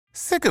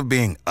Sick of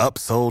being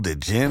upsold at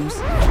gyms?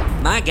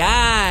 My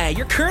guy,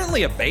 you're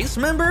currently a base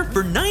member?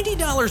 For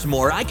 $90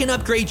 more, I can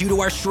upgrade you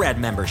to our Shred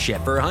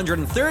membership. For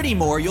 $130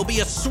 more, you'll be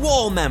a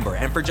Swole member.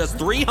 And for just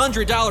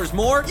 $300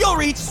 more, you'll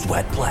reach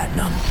Sweat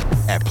Platinum.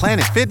 At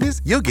Planet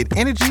Fitness, you'll get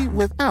energy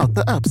without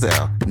the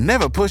upsell.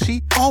 Never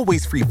pushy,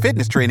 always free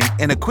fitness training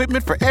and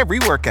equipment for every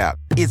workout.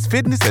 It's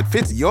fitness that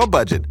fits your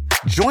budget.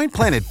 Join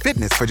Planet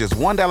Fitness for just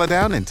 $1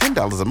 down and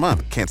 $10 a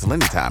month. Cancel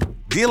anytime.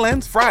 Deal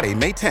ends Friday,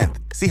 May 10th.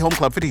 See Home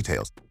Club for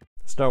details.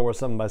 Star Wars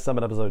 7 by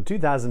 7 episode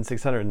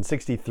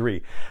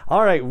 2663.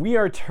 All right, we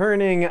are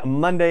turning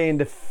Monday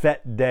into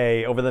Fett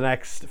Day over the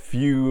next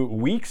few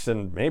weeks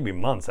and maybe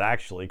months,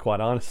 actually,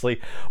 quite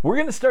honestly. We're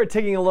going to start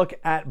taking a look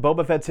at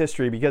Boba Fett's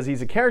history because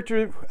he's a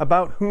character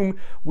about whom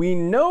we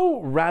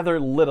know rather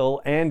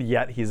little, and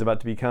yet he's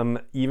about to become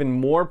even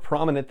more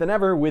prominent than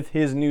ever with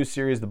his new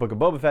series, The Book of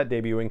Boba Fett,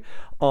 debuting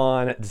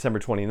on December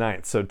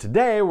 29th. So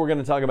today we're going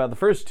to talk about the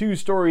first two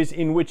stories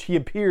in which he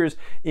appears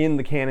in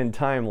the canon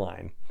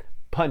timeline.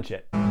 Punch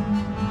it.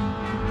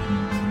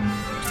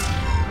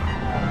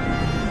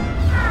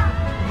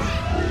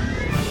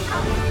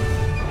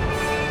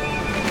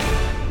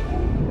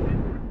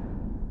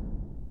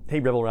 Hey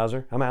Rebel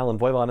Rouser, I'm Alan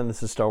Voivod and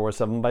this is Star Wars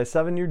 7 by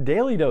 7, your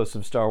daily dose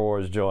of Star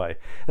Wars joy.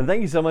 And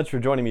thank you so much for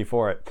joining me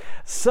for it.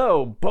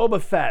 So,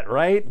 Boba Fett,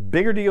 right?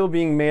 Bigger deal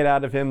being made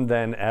out of him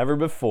than ever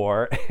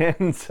before.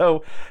 And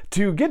so,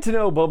 to get to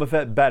know Boba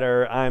Fett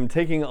better, I'm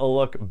taking a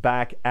look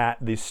back at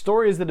the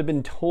stories that have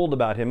been told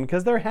about him,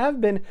 because there have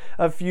been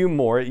a few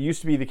more. It used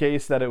to be the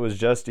case that it was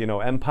just,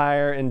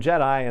 Empire and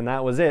Jedi, and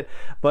that was it.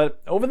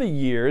 But over the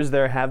years,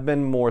 there have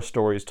been more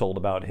stories told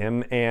about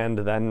him, and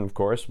then, of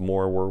course,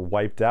 more were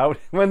wiped out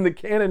when the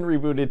canon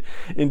rebooted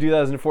in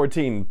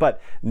 2014.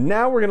 But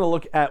now we're going to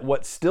look at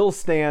what still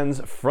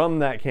stands from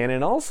that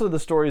canon, also the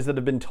stories that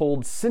have been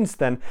told since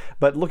then,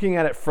 but looking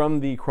at it from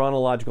the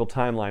chronological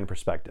timeline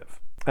perspective.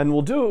 And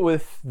we'll do it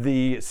with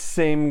the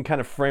same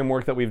kind of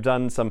framework that we've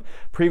done some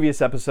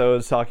previous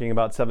episodes, talking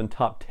about 7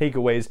 top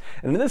takeaways.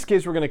 And in this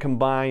case, we're going to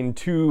combine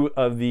 2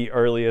 of the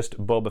earliest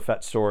Boba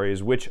Fett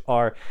stories, which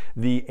are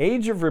the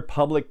Age of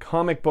Republic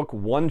comic book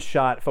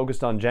one-shot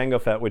focused on Jango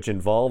Fett, which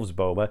involves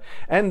Boba,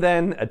 and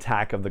then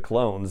Attack of the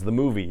Clones, the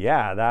movie.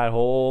 Yeah, that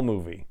whole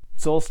movie.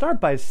 So I'll start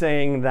by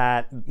saying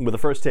that, with the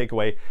first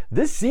takeaway,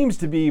 this seems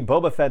to be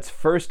Boba Fett's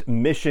first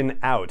mission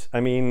out. I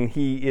mean,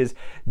 he is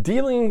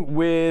dealing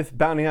with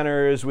bounty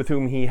hunters with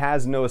whom he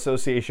has no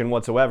association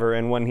whatsoever,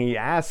 and when he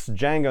asks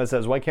Jango,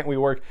 says, why can't we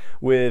work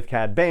with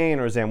Cad Bane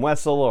or Zam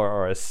Wesell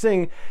or a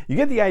Singh, you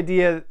get the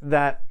idea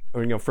that,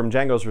 from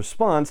Jango's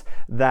response,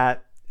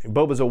 that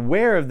Boba's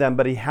aware of them,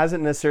 but he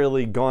hasn't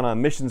necessarily gone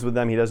on missions with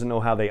them. He doesn't know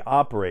how they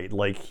operate.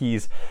 Like,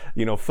 he's,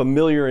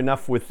 familiar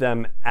enough with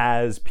them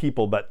as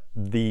people, but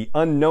the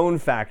unknown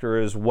factor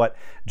is what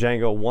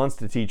Jango wants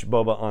to teach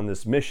Boba on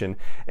this mission.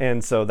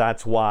 And so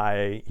that's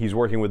why he's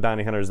working with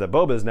bounty hunters that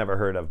Boba's never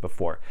heard of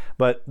before.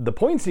 But the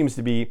point seems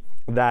to be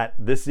that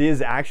this is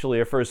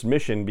actually a first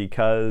mission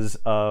because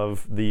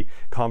of the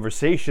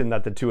conversation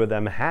that the two of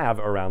them have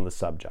around the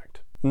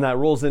subject. And that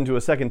rolls into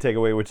a second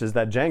takeaway, which is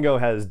that Jango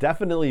has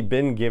definitely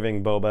been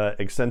giving Boba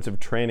extensive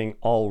training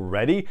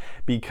already,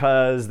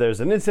 because there's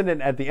an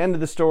incident at the end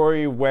of the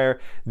story where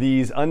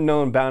these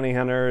unknown bounty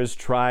hunters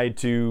try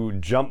to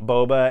jump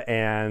Boba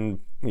and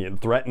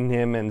threaten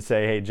him and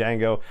say, hey,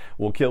 Jango,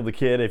 we'll kill the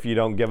kid if you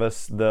don't give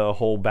us the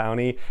whole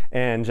bounty.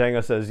 And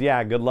Jango says,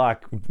 yeah, good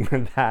luck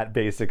with that,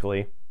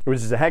 basically. Which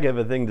is a heck of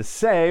a thing to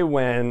say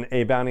when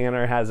a bounty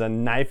hunter has a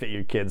knife at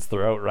your kid's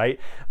throat, right?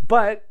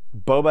 But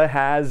Boba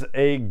has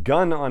a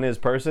gun on his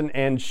person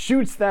and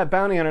shoots that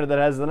bounty hunter that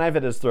has the knife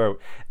at his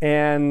throat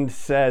and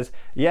says,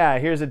 yeah,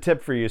 here's a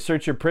tip for you,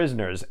 search your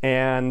prisoners.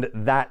 And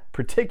that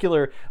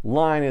particular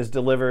line is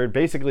delivered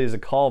basically as a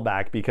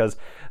callback, because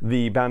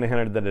the bounty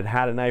hunter that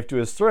had a knife to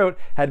his throat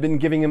had been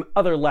giving him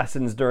other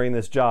lessons during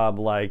this job,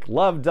 like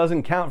love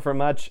doesn't count for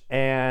much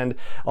and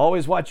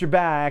always watch your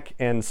back.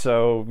 And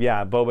so,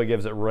 yeah, Boba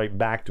gives it right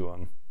back to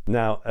him.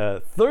 Now,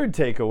 a third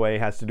takeaway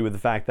has to do with the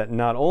fact that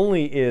not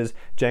only is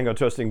Jango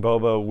trusting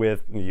Boba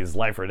with these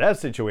life or death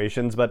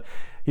situations, but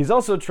he's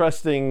also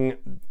trusting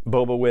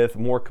Boba with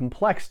more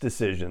complex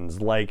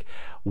decisions, like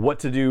what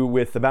to do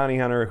with the bounty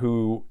hunter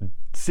who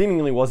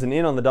seemingly wasn't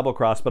in on the double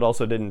cross, but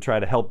also didn't try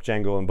to help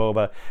Jango and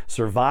Boba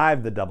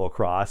survive the double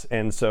cross.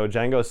 And so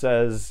Jango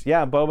says,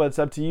 yeah, Boba, it's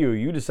up to you.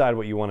 You decide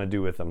what you want to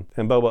do with them.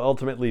 And Boba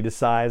ultimately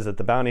decides that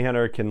the bounty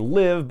hunter can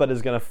live, but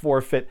is going to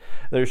forfeit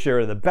their share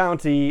of the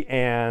bounty.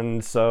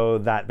 And so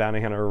that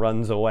bounty hunter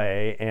runs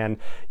away. And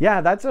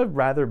yeah, that's a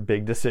rather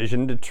big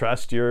decision to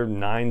trust your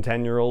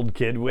 9-10-year-old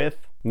kid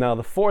with. Now,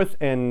 the fourth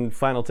and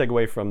final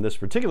takeaway from this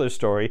particular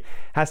story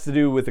has to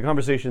do with the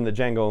conversation that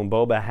Jango and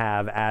Boba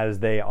have as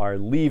they are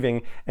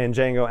leaving, and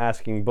Jango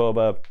asking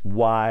Boba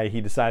why he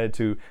decided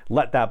to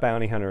let that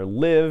bounty hunter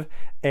live,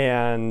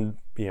 and,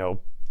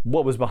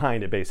 what was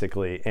behind it,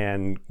 basically,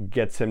 and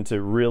gets him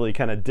to really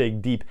kind of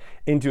dig deep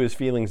into his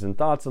feelings and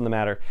thoughts on the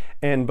matter.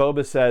 And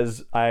Boba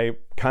says, I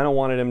kind of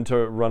wanted him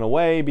to run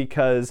away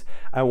because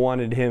I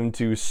wanted him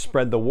to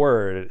spread the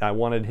word. I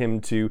wanted him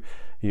to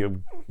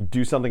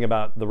do something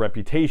about the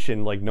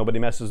reputation, like nobody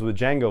messes with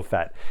Jango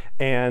Fett.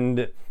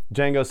 And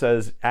Jango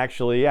says,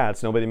 actually, yeah,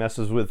 it's nobody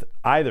messes with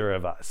either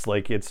of us.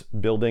 Like, it's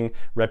building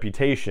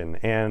reputation.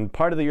 And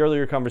part of the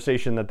earlier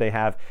conversation that they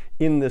have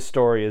in this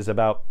story is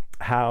about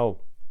how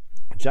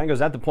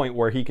Jango's at the point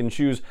where he can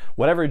choose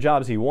whatever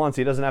jobs he wants.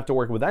 He doesn't have to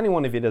work with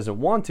anyone if he doesn't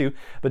want to.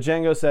 But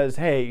Jango says,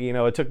 hey,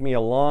 it took me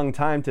a long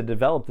time to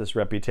develop this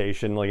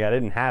reputation. Like, I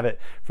didn't have it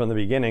from the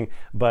beginning,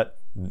 but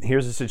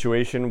here's a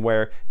situation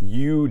where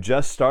you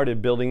just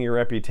started building your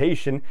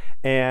reputation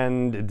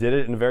and did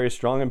it in a very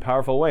strong and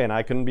powerful way, and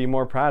I couldn't be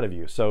more proud of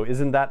you. So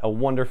isn't that a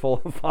wonderful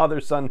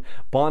father-son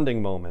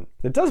bonding moment?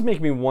 It does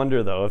make me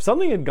wonder, though, if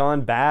something had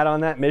gone bad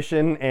on that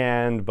mission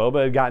and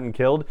Boba had gotten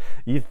killed,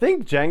 you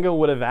think Jango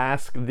would have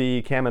asked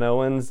the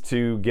Kaminoans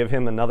to give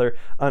him another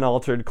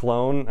unaltered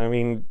clone? I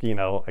mean,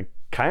 I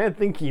kind of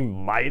think he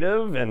might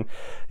have, and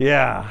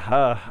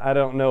yeah, I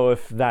don't know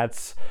if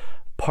that's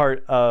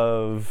part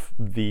of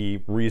the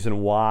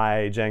reason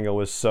why Jango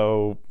was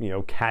so,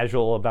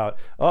 casual about,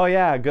 oh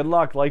yeah, good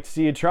luck, like to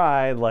see you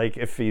try. Like,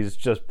 if he's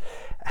just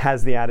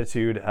has the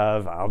attitude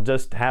of, I'll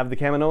just have the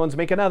Kaminoans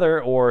make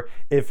another, or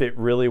if it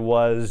really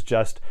was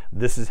just,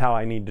 this is how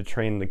I need to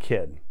train the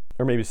kid.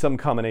 Or maybe some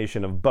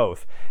combination of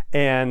both.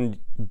 And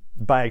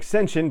by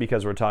extension,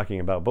 because we're talking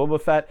about Boba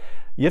Fett,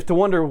 you have to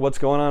wonder what's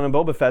going on in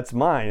Boba Fett's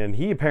mind. And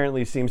he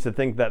apparently seems to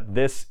think that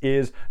this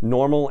is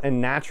normal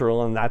and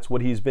natural, and that's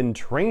what he's been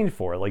trained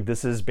for. Like,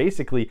 this is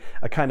basically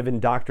a kind of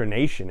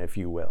indoctrination, if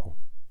you will.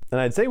 And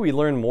I'd say we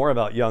learn more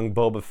about young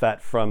Boba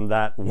Fett from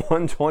that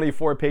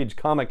 124-page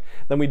comic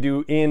than we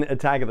do in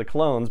Attack of the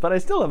Clones, but I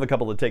still have a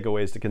couple of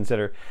takeaways to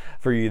consider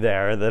for you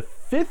there. The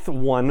fifth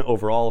one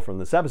overall from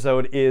this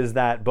episode is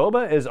that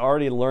Boba is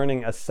already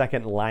learning a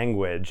second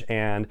language,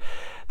 and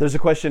there's a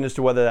question as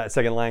to whether that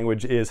second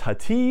language is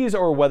Huttese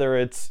or whether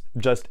it's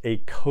just a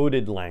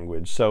coded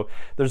language. So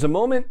there's a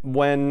moment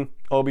when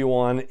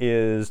Obi-Wan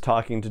is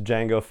talking to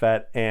Jango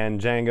Fett, and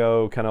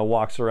Jango kind of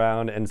walks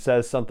around and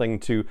says something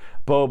to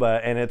Boba,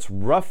 and it's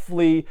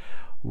roughly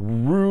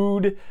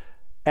Rude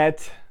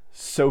et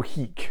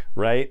Sohik,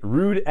 right?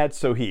 Rude et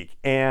Sohik.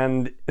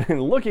 And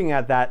looking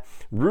at that,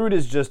 Rude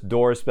is just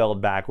door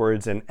spelled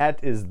backwards, and et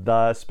is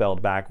the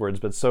spelled backwards,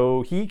 but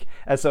Sohik,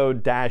 S-O-H-E-E-C-K,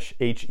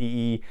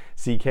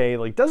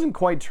 like, doesn't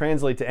quite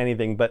translate to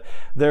anything, but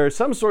there are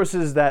some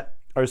sources that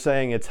are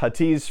saying it's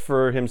Huttese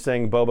for him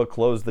saying Boba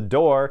closed the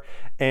door,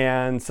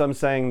 and some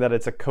saying that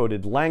it's a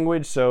coded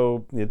language,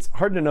 so it's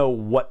hard to know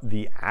what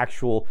the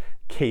actual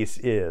case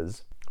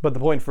is. But the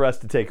point for us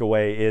to take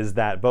away is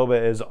that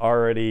Boba is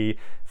already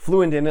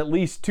fluent in at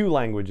least 2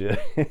 languages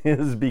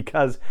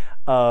because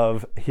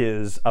of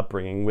his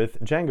upbringing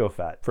with Jango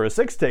Fett. For a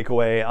 6th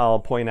takeaway, I'll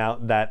point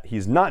out that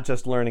he's not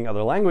just learning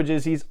other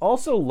languages, he's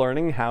also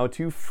learning how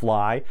to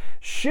fly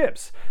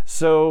ships.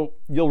 So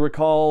you'll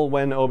recall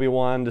when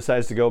Obi-Wan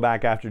decides to go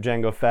back after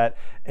Jango Fett,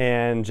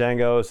 and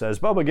Jango says,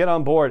 Boba, get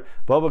on board.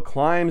 Boba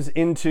climbs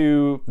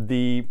into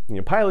the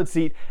pilot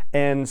seat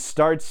and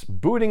starts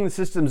booting the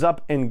systems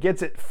up and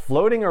gets it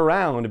floating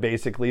around,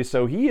 basically.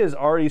 So he is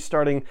already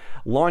starting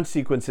launch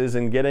sequences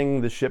and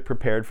getting the ship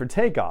prepared for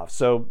takeoff.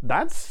 So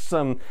that's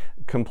some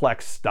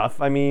complex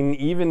stuff. I mean,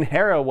 even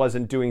Hera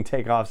wasn't doing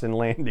takeoffs and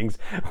landings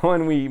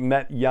when we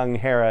met young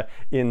Hera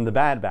in the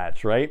Bad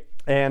Batch, right?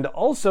 And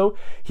also,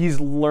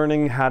 he's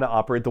learning how to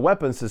operate the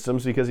weapon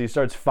systems because he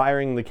starts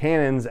firing the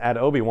cannons at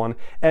Obi-Wan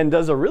and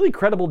does a really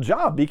credible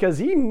job because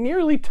he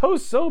nearly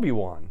toasts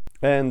Obi-Wan.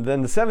 And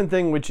then the 7th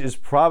thing, which is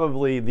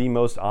probably the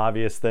most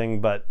obvious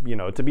thing, but,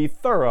 to be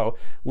thorough,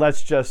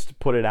 let's just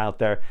put it out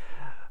there.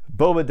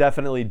 Boba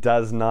definitely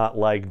does not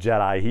like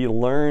Jedi. He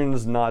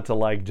learns not to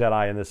like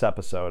Jedi in this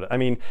episode. I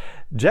mean,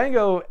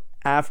 Jango,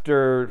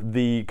 after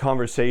the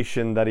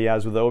conversation that he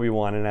has with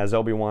Obi-Wan, and as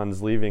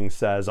Obi-Wan's leaving,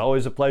 says,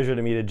 always a pleasure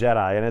to meet a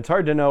Jedi. And it's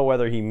hard to know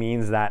whether he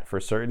means that for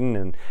certain.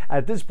 And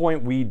at this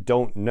point, we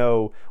don't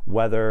know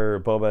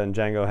whether Boba and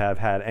Jango have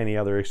had any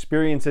other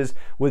experiences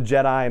with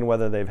Jedi and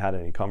whether they've had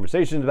any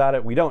conversations about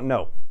it. We don't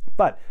know.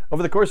 But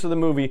over the course of the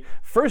movie,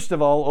 first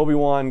of all,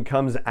 Obi-Wan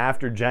comes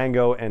after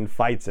Jango and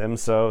fights him,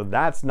 so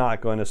that's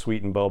not going to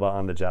sweeten Boba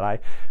on the Jedi.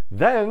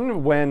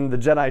 Then, when the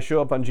Jedi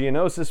show up on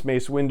Geonosis,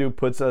 Mace Windu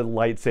puts a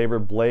lightsaber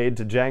blade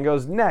to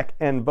Jango's neck,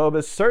 and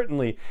Boba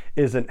certainly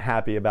isn't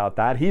happy about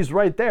that. He's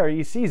right there,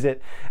 he sees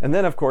it. And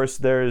then, of course,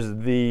 there's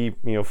the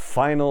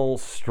final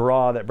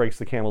straw that breaks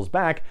the camel's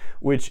back,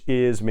 which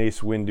is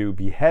Mace Windu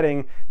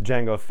beheading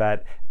Jango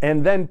Fett,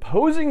 and then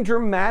posing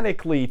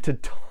dramatically to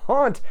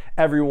taunt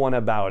everyone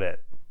about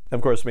it. Of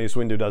course, Mace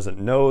Windu doesn't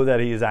know that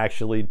he's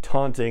actually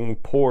taunting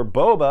poor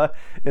Boba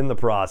in the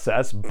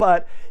process,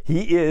 but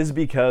he is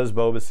because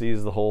Boba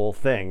sees the whole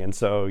thing. And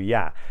so,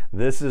 yeah,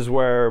 this is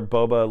where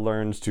Boba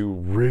learns to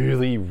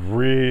really,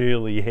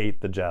 really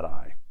hate the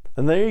Jedi.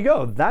 And there you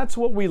go. That's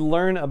what we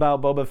learn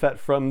about Boba Fett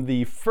from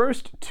the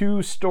first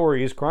 2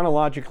 stories,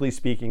 chronologically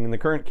speaking, in the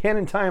current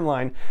canon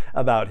timeline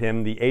about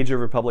him, the Age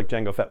of Republic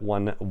Jango Fett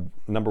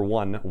number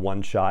 1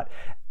 one-shot,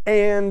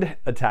 and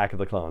Attack of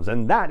the Clones.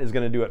 And that is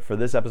going to do it for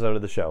this episode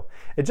of the show.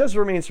 It just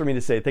remains for me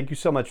to say thank you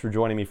so much for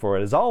joining me for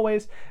it as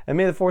always, and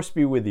may the Force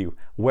be with you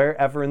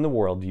wherever in the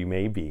world you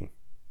may be.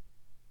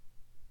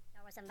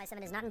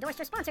 7x7 is not endorsed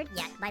or sponsored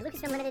yet by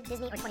Lucasfilm Limited,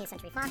 Disney, or 20th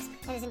Century Fox,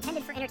 and is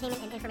intended for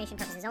entertainment and information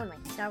purposes only.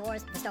 Star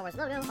Wars, the Star Wars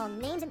logo, all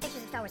names and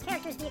pictures of Star Wars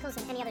characters, vehicles,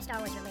 and any other Star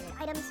Wars related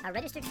items are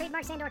registered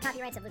trademarks and/or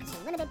copyrights of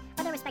Lucasfilm Limited,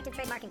 or their respective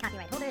trademark and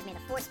copyright holders. May the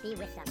Force be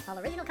with them. All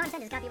original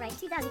content is copyright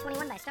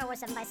 2021 by Star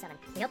Wars 7x7.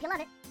 We hope you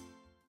love it.